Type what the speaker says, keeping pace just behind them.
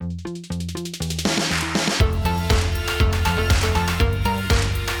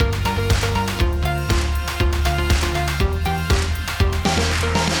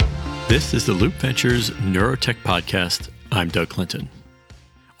This is the Loop Ventures Neurotech Podcast. I'm Doug Clinton.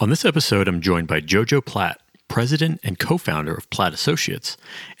 On this episode, I'm joined by Jo Platt, president and co-founder of Platt Associates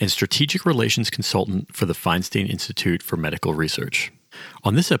and strategic relations consultant for the Feinstein Institute for Medical Research.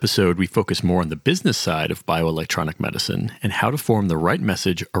 On this episode, we focus more on the business side of bioelectronic medicine and how to form the right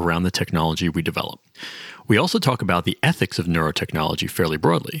message around the technology we develop. We also talk about the ethics of neurotechnology fairly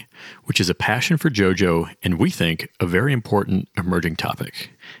broadly, which is a passion for Jo and we think a very important emerging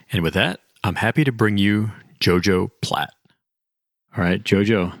topic. And with that, I'm happy to bring you Jo Platt. All right,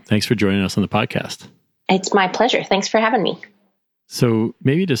 Jo, thanks for joining us on the podcast. It's my pleasure. Thanks for having me. So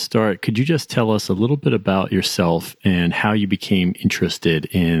maybe to start, could you just tell us a little bit about yourself and how you became interested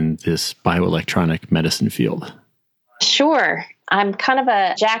in this bioelectronic medicine field? Sure. I'm kind of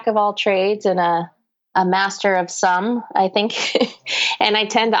a jack of all trades and a master of some, I think. And I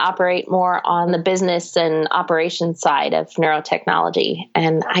tend to operate more on the business and operations side of neurotechnology.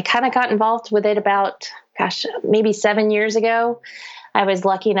 And I kind of got involved with it about, maybe 7 years ago. I was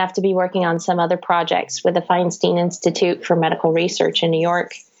lucky enough to be working on some other projects with the Feinstein Institute for Medical Research in New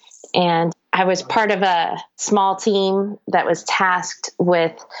York. And I was part of a small team that was tasked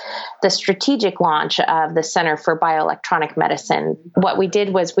with the strategic launch of the Center for Bioelectronic Medicine. What we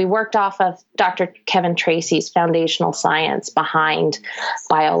did was we worked off of Dr. Kevin Tracy's foundational science behind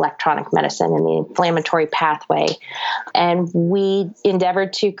bioelectronic medicine and the inflammatory pathway. And we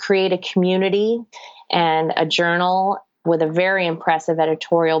endeavored to create a community and a journal with a very impressive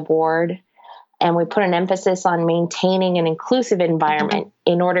editorial board. And we put an emphasis on maintaining an inclusive environment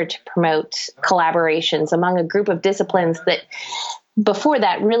in order to promote collaborations among a group of disciplines that before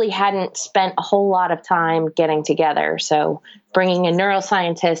that really hadn't spent a whole lot of time getting together. So bringing a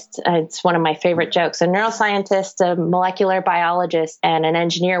neuroscientist, it's one of my favorite jokes, a neuroscientist, a molecular biologist, and an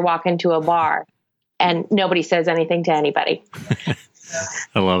engineer walk into a bar and nobody says anything to anybody.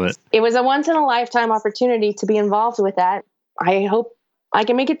 I love it. It was a once in a lifetime opportunity to be involved with that. I hope I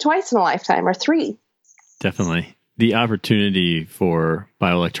can make it twice in a lifetime or three. Definitely. The opportunity for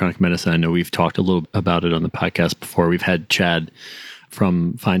bioelectronic medicine, I know we've talked a little about it on the podcast before. We've had Chad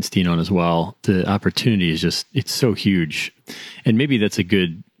from Feinstein on as well. The opportunity is just, it's so huge. And maybe that's a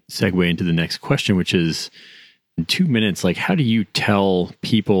good segue into the next question, which is in 2 minutes, like how do you tell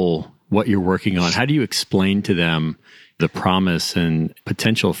people what you're working on? How do you explain to them the promise and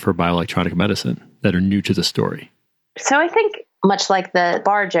potential for bioelectronic medicine that are new to the story? So I think much like the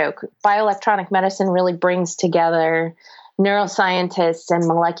bar joke, bioelectronic medicine really brings together neuroscientists and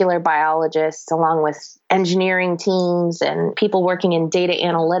molecular biologists along with engineering teams and people working in data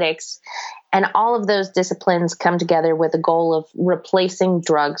analytics. And all of those disciplines come together with the goal of replacing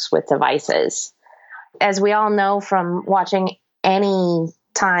drugs with devices. As we all know from watching any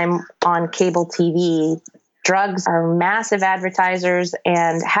time on cable TV, drugs are massive advertisers,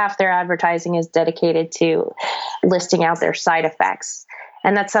 and half their advertising is dedicated to listing out their side effects.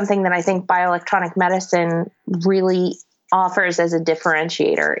 And that's something that I think bioelectronic medicine really offers as a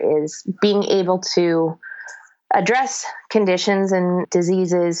differentiator, is being able to address conditions and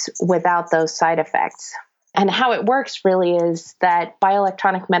diseases without those side effects. And how it works really is that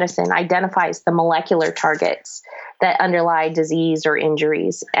bioelectronic medicine identifies the molecular targets that underlie disease or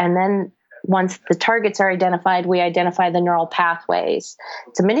injuries. And then once the targets are identified, we identify the neural pathways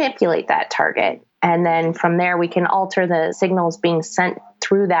to manipulate that target. And then from there, we can alter the signals being sent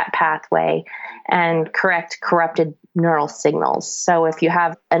through that pathway and correct corrupted neural signals. So if you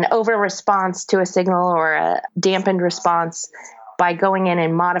have an over response to a signal or a dampened response, by going in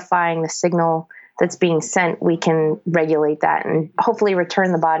and modifying the signal that's being sent, we can regulate that and hopefully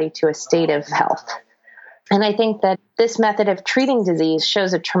return the body to a state of health. And I think that this method of treating disease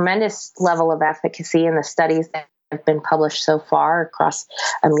shows a tremendous level of efficacy in the studies that have been published so far across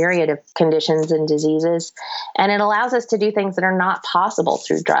a myriad of conditions and diseases. And it allows us to do things that are not possible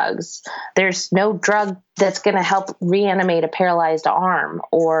through drugs. There's no drug that's going to help reanimate a paralyzed arm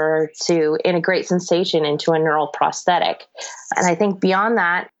or to integrate sensation into a neural prosthetic. And I think beyond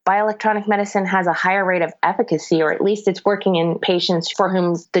that, bioelectronic medicine has a higher rate of efficacy, or at least it's working in patients for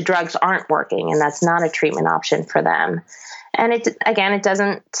whom the drugs aren't working, and that's not a treatment option for them. And it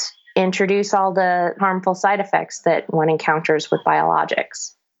doesn't introduce all the harmful side effects that one encounters with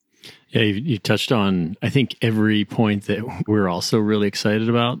biologics. Yeah, you touched on, I think, every point that we're also really excited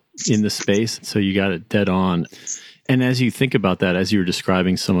about in the space. So you got it dead on. And as you think about that, as you were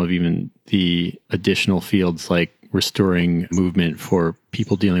describing some of even the additional fields like restoring movement for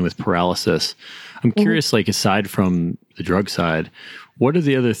people dealing with paralysis, I'm curious, like aside from the drug side, what are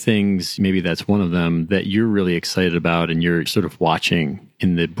the other things, maybe that's one of them, that you're really excited about and you're sort of watching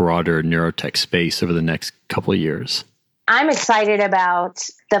in the broader neurotech space over the next couple of years? I'm excited about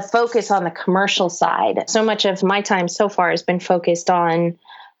the focus on the commercial side. So much of my time so far has been focused on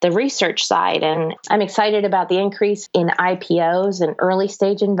the research side. And I'm excited about the increase in IPOs and early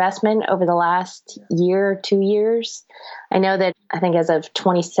stage investment over the last year, 2 years. I know that I think as of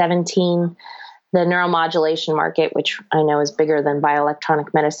 2017, the neuromodulation market, which I know is bigger than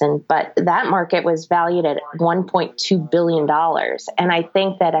bioelectronic medicine, but that market was valued at $1.2 billion. And I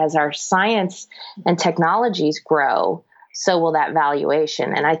think that as our science and technologies grow, so will that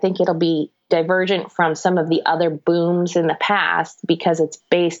valuation. And I think it'll be divergent from some of the other booms in the past because it's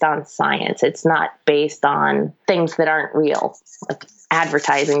based on science. It's not based on things that aren't real, like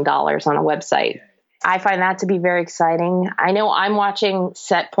advertising dollars on a website. I find that to be very exciting. I know I'm watching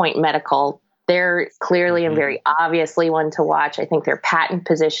SetPoint Medical. They're clearly and very obviously one to watch. I think their patent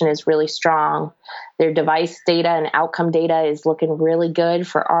position is really strong. Their device data and outcome data is looking really good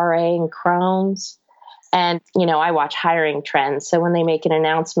for RA and Crohn's. And, I watch hiring trends. So when they make an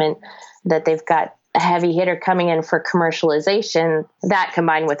announcement that they've got a heavy hitter coming in for commercialization, that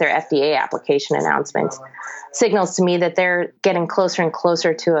combined with their FDA application announcements signals to me that they're getting closer and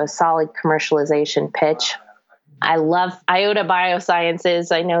closer to a solid commercialization pitch. I love IOTA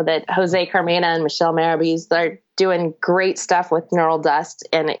Biosciences. I know that Jose Carmena and Michelle Marabise are doing great stuff with neural dust,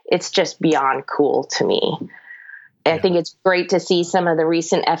 and it's just beyond cool to me. I think it's great to see some of the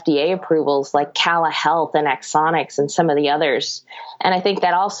recent FDA approvals like Cala Health and Axonics and some of the others. And I think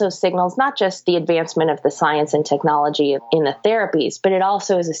that also signals not just the advancement of the science and technology in the therapies, but it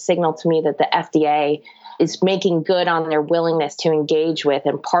also is a signal to me that the FDA is making good on their willingness to engage with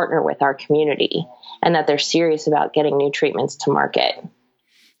and partner with our community, and that they're serious about getting new treatments to market.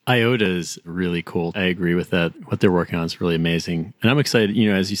 IOTA is really cool. I agree with that. What they're working on is really amazing. And I'm excited,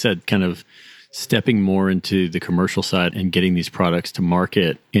 as you said, kind of stepping more into the commercial side and getting these products to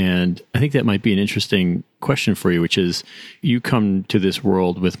market. And I think that might be an interesting question for you, which is you come to this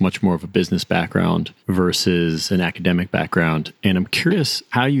world with much more of a business background versus an academic background. And I'm curious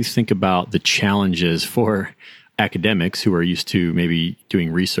how you think about the challenges for academics who are used to maybe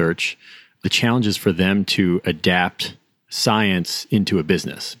doing research, the challenges for them to adapt science into a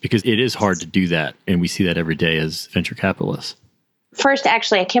business, because it is hard to do that. And we see that every day as venture capitalists. First,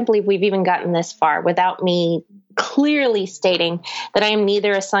 actually, I can't believe we've even gotten this far without me clearly stating that I am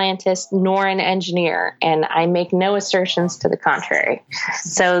neither a scientist nor an engineer, and I make no assertions to the contrary.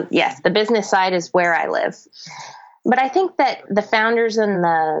 So, yes, the business side is where I live. But I think that the founders and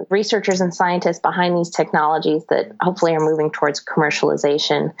the researchers and scientists behind these technologies that hopefully are moving towards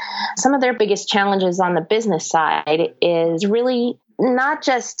commercialization, some of their biggest challenges on the business side is really not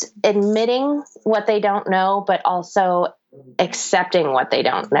just admitting what they don't know, but also accepting what they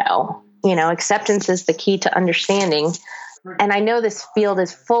don't know. Acceptance is the key to understanding. And I know this field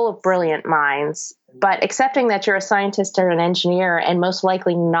is full of brilliant minds, but accepting that you're a scientist or an engineer and most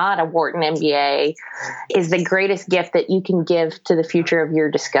likely not a Wharton MBA is the greatest gift that you can give to the future of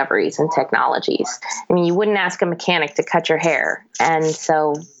your discoveries and technologies. I mean, you wouldn't ask a mechanic to cut your hair. And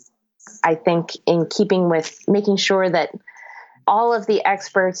so I think in keeping with making sure that all of the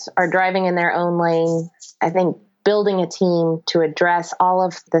experts are driving in their own lane, I think building a team to address all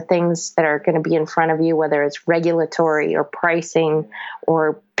of the things that are going to be in front of you, whether it's regulatory or pricing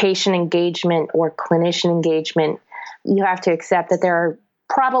or patient engagement or clinician engagement, you have to accept that there are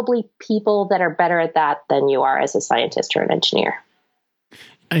probably people that are better at that than you are as a scientist or an engineer.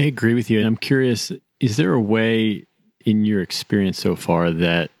 I agree with you. And I'm curious, is there a way in your experience so far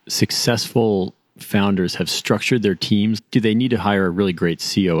that successful founders have structured their teams? Do they need to hire a really great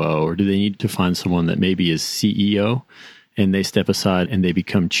COO, or do they need to find someone that maybe is CEO and they step aside and they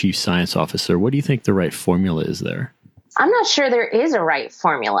become chief science officer? What do you think the right formula is there? I'm not sure there is a right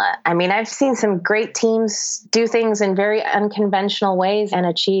formula. I mean, I've seen some great teams do things in very unconventional ways and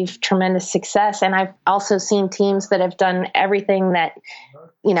achieve tremendous success. And I've also seen teams that have done everything that,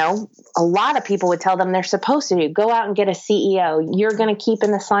 a lot of people would tell them they're supposed to do. Go out and get a CEO. You're going to keep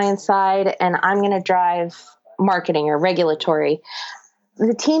in the science side, and I'm going to drive marketing or regulatory.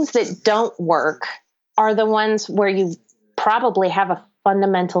 The teams that don't work are the ones where you probably have a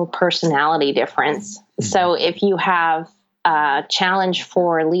fundamental personality difference. So if you have a challenge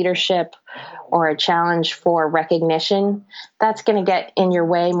for leadership or a challenge for recognition, that's going to get in your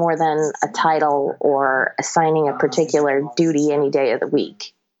way more than a title or assigning a particular duty any day of the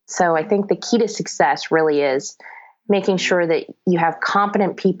week. So I think the key to success really is making sure that you have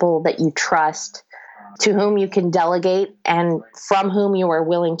competent people that you trust, to whom you can delegate and from whom you are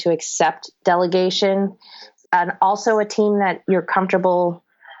willing to accept delegation, and also a team that you're comfortable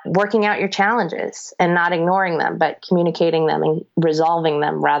working out your challenges and not ignoring them, but communicating them and resolving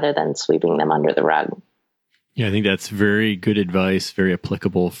them rather than sweeping them under the rug. Yeah, I think that's very good advice, very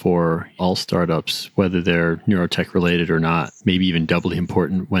applicable for all startups, whether they're neurotech related or not, maybe even doubly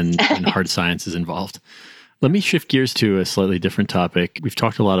important when hard science is involved. Let me shift gears to a slightly different topic. We've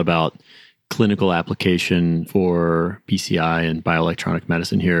talked a lot about clinical application for BCI and bioelectronic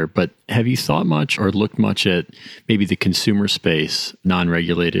medicine here, but have you thought much or looked much at maybe the consumer space,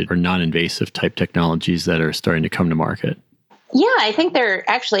 non-regulated or non-invasive type technologies that are starting to come to market? Yeah, I think there are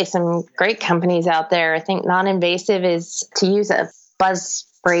actually some great companies out there. I think non-invasive is, to use a buzz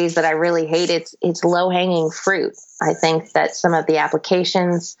phrase that I really hate, it's low-hanging fruit. I think that some of the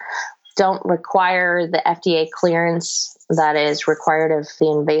applications don't require the FDA clearance that is required of the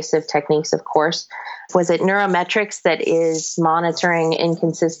invasive techniques, of course. Was it neurometrics that is monitoring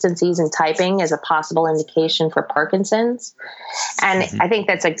inconsistencies in typing as a possible indication for Parkinson's? And I think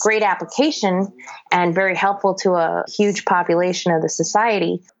that's a great application and very helpful to a huge population of the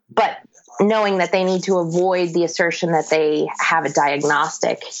society. But knowing that they need to avoid the assertion that they have a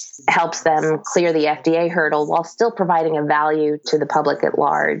diagnostic helps them clear the FDA hurdle while still providing a value to the public at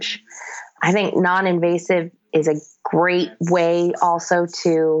large. I think non-invasive is a great way also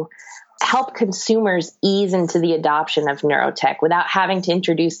to help consumers ease into the adoption of neurotech without having to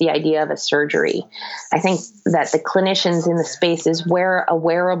introduce the idea of a surgery. I think that the clinicians in the spaces where a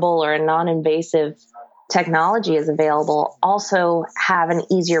wearable or a non-invasive technology is available also have an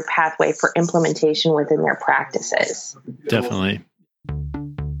easier pathway for implementation within their practices. Definitely.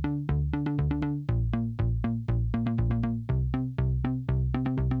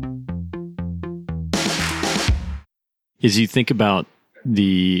 As you think about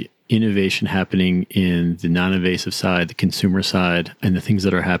the innovation happening in the non-invasive side, the consumer side, and the things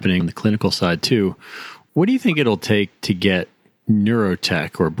that are happening on the clinical side too, what do you think it'll take to get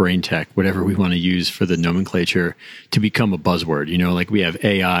neurotech or brain tech, whatever we want to use for the nomenclature, to become a buzzword? You know, like we have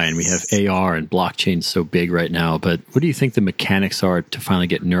AI and we have AR and blockchain's so big right now, but what do you think the mechanics are to finally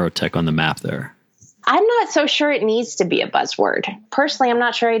get neurotech on the map there? I'm not so sure it needs to be a buzzword. Personally, I'm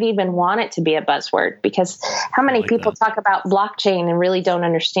not sure I'd even want it to be a buzzword, because how many people talk about blockchain and really don't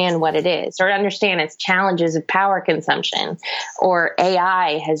understand what it is or understand its challenges of power consumption? Or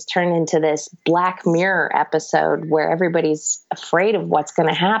AI has turned into this Black Mirror episode where everybody's afraid of what's going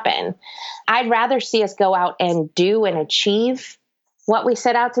to happen. I'd rather see us go out and do and achieve what we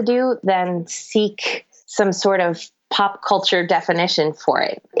set out to do than seek some sort of pop culture definition for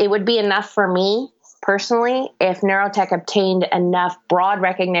it. It would be enough for me personally, if neurotech obtained enough broad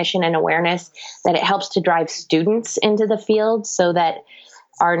recognition and awareness that it helps to drive students into the field so that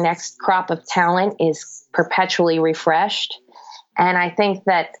our next crop of talent is perpetually refreshed. And I think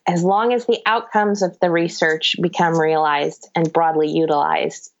that as long as the outcomes of the research become realized and broadly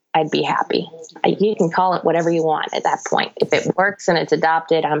utilized, I'd be happy. You can call it whatever you want at that point. If it works and it's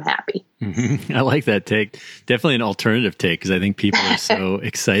adopted, I'm happy. Mm-hmm. I like that take. Definitely an alternative take, because I think people are so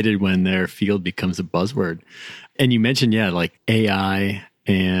excited when their field becomes a buzzword. And you mentioned, like AI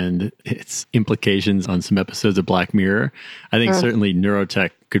and its implications on some episodes of Black Mirror. I think certainly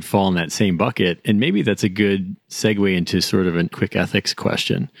neurotech could fall in that same bucket. And maybe that's a good segue into sort of a quick ethics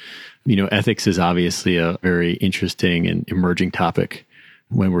question. You know, ethics is obviously a very interesting and emerging topic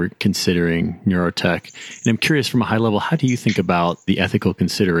when we're considering neurotech. And I'm curious, from a high level, how do you think about the ethical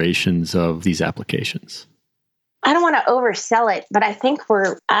considerations of these applications? I don't want to oversell it, but I think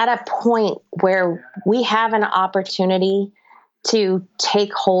we're at a point where we have an opportunity to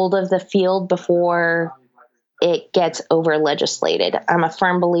take hold of the field before it gets over legislated. I'm a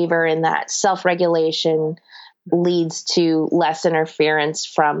firm believer in that self-regulation leads to less interference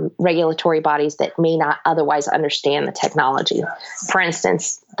from regulatory bodies that may not otherwise understand the technology. For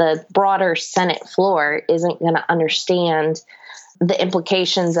instance, the broader Senate floor isn't going to understand the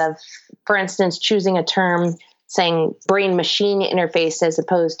implications of, for instance, choosing a term saying brain-machine interface as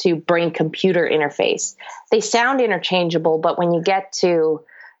opposed to brain-computer interface. They sound interchangeable, but when you get to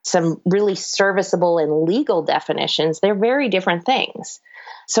some really serviceable and legal definitions, they're very different things.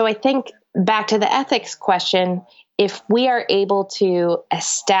 So I think back to the ethics question, if we are able to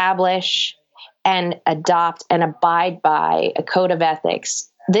establish and adopt and abide by a code of ethics,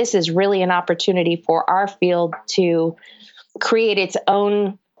 this is really an opportunity for our field to create its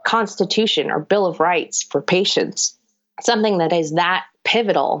own constitution or Bill of Rights for patients, something that is that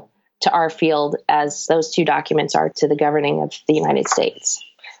pivotal to our field as those two documents are to the governing of the United States.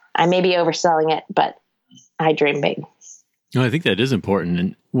 I may be overselling it, but I dream big. No, I think that is important.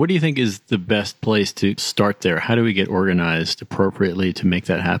 And what do you think is the best place to start there? How do we get organized appropriately to make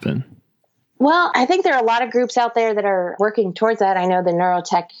that happen? Well, I think there are a lot of groups out there that are working towards that. I know the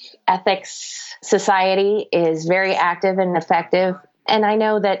Neurotech Ethics Society is very active and effective. And I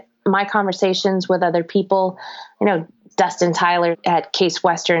know that my conversations with other people, Dustin Tyler at Case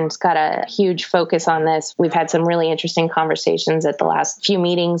Western's got a huge focus on this. We've had some really interesting conversations at the last few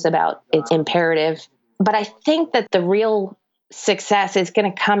meetings about its imperative. But I think that the real success is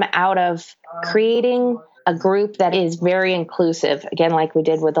going to come out of creating a group that is very inclusive, again, like we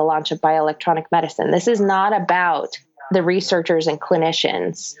did with the launch of bioelectronic medicine. This is not about the researchers and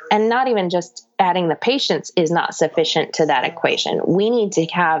clinicians, and not even just adding the patients is not sufficient to that equation. We need to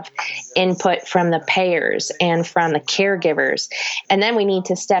have input from the payers and from the caregivers. And then we need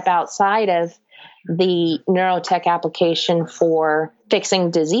to step outside of the neurotech application for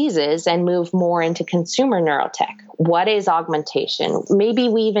fixing diseases and move more into consumer neurotech. What is augmentation? Maybe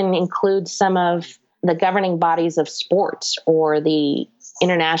we even include some of the governing bodies of sports or the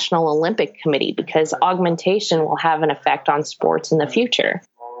International Olympic Committee, because augmentation will have an effect on sports in the future.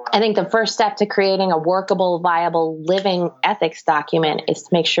 I think the first step to creating a workable, viable, living ethics document is to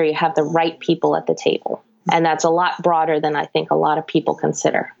make sure you have the right people at the table. And that's a lot broader than I think a lot of people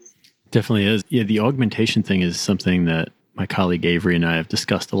consider. Definitely is. Yeah, the augmentation thing is something that my colleague Avery and I have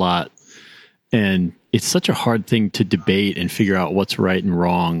discussed a lot. And it's such a hard thing to debate and figure out what's right and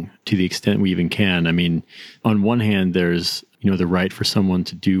wrong to the extent we even can. I mean, on one hand, there's, the right for someone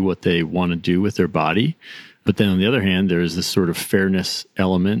to do what they want to do with their body. But then on the other hand, there's this sort of fairness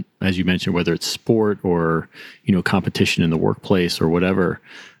element, as you mentioned, whether it's sport or, competition in the workplace or whatever.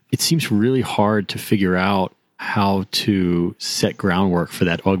 It seems really hard to figure out how to set groundwork for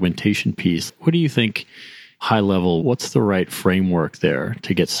that augmentation piece. What do you think, high level, what's the right framework there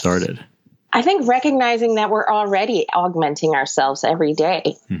to get started? I think recognizing that we're already augmenting ourselves every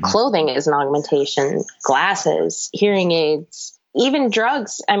day. Mm-hmm. Clothing is an augmentation, glasses, hearing aids, even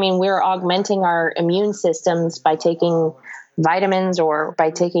drugs. I mean, we're augmenting our immune systems by taking vitamins or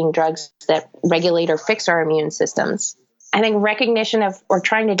by taking drugs that regulate or fix our immune systems. I think recognition of or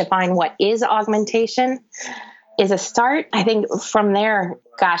trying to define what is augmentation is a start. I think from there,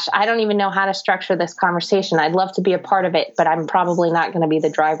 I don't even know how to structure this conversation. I'd love to be a part of it, but I'm probably not going to be the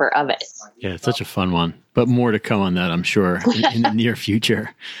driver of it. Yeah, it's such a fun one, but more to come on that, I'm sure, in the near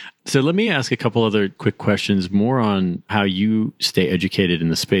future. So let me ask a couple other quick questions more on how you stay educated in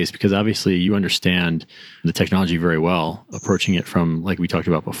the space, because obviously you understand the technology very well, approaching it from, like we talked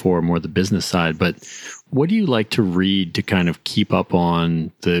about before, more the business side. But what do you like to read to kind of keep up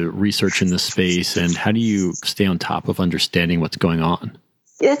on the research in the space, and how do you stay on top of understanding what's going on?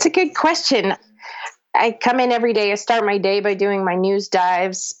 That's a good question. I come in every day. I start my day by doing my news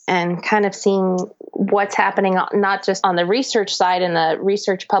dives and kind of seeing what's happening, not just on the research side and the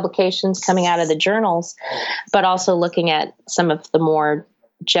research publications coming out of the journals, but also looking at some of the more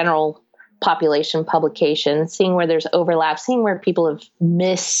general population publications, seeing where there's overlap, seeing where people have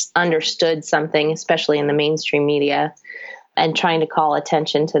misunderstood something, especially in the mainstream media, and trying to call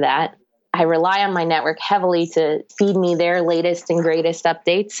attention to that. I rely on my network heavily to feed me their latest and greatest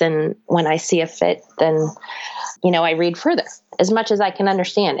updates. And when I see a fit, then, I read further as much as I can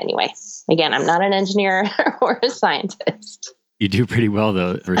understand anyway. Again, I'm not an engineer or a scientist. You do pretty well,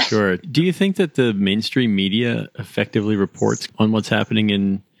 though, for sure. Do you think that the mainstream media effectively reports on what's happening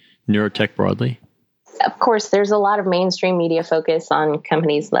in neurotech broadly? Of course, there's a lot of mainstream media focus on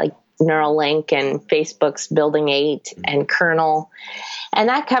companies like Neuralink and Facebook's Building 8 and Kernel. And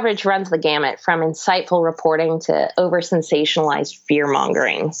that coverage runs the gamut from insightful reporting to over-sensationalized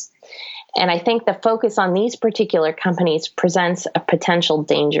fear-mongering. And I think the focus on these particular companies presents a potential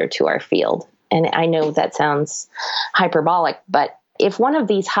danger to our field. And I know that sounds hyperbolic, but if one of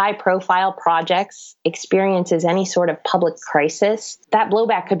these high-profile projects experiences any sort of public crisis, that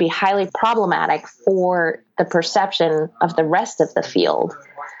blowback could be highly problematic for the perception of the rest of the field.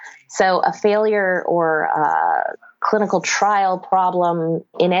 So a failure or a clinical trial problem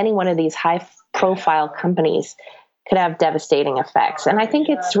in any one of these high-profile companies could have devastating effects. And I think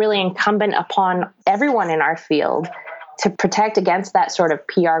it's really incumbent upon everyone in our field to protect against that sort of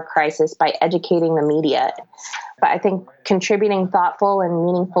PR crisis by educating the media. But I think contributing thoughtful and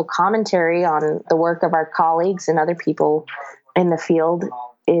meaningful commentary on the work of our colleagues and other people in the field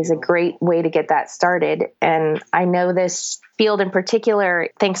is a great way to get that started. And I know this field in particular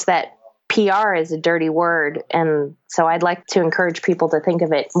thinks that PR is a dirty word. And so I'd like to encourage people to think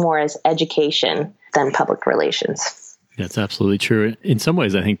of it more as education than public relations. That's absolutely true. In some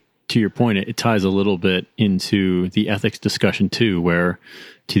ways, I think, to your point, it ties a little bit into the ethics discussion too, where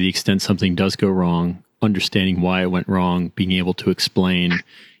to the extent something does go wrong, understanding why it went wrong, being able to explain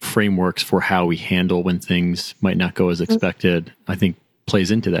frameworks for how we handle when things might not go as expected, I think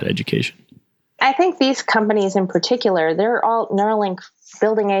plays into that education. I think these companies in particular, they're all Neuralink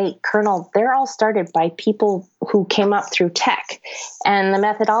building a kernel, they're all started by people who came up through tech. And the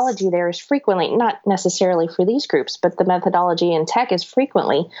methodology there is frequently, not necessarily for these groups, but the methodology in tech is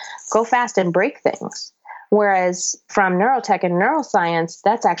frequently go fast and break things. Whereas from neurotech and neuroscience,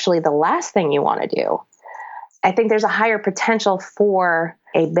 that's actually the last thing you want to do. I think there's a higher potential for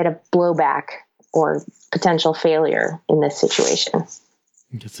a bit of blowback or potential failure in this situation.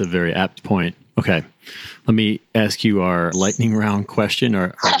 That's a very apt point. Okay. Let me ask you our lightning round question.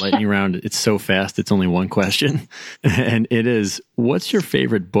 Our lightning round, it's so fast, it's only one question. And it is, what's your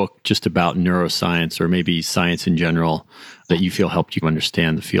favorite book just about neuroscience or maybe science in general that you feel helped you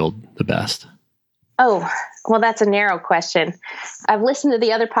understand the field the best? Oh, well, that's a narrow question. I've listened to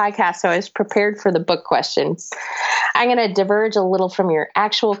the other podcast, so I was prepared for the book question. I'm going to diverge a little from your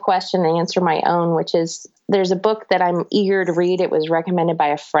actual question and answer my own, which is there's a book that I'm eager to read. It was recommended by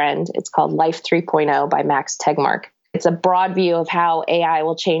a friend. It's called Life 3.0 by Max Tegmark. It's a broad view of how AI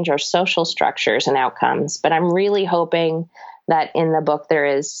will change our social structures and outcomes, but I'm really hoping that in the book there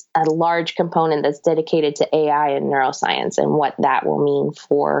is a large component that's dedicated to AI and neuroscience and what that will mean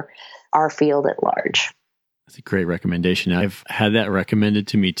for our field at large. That's a great recommendation. I've had that recommended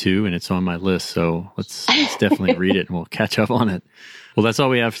to me too, and it's on my list. So let's definitely read it and we'll catch up on it. Well, that's all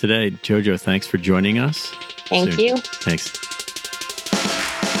we have today. Jojo, thanks for joining us. Thank you. Thanks.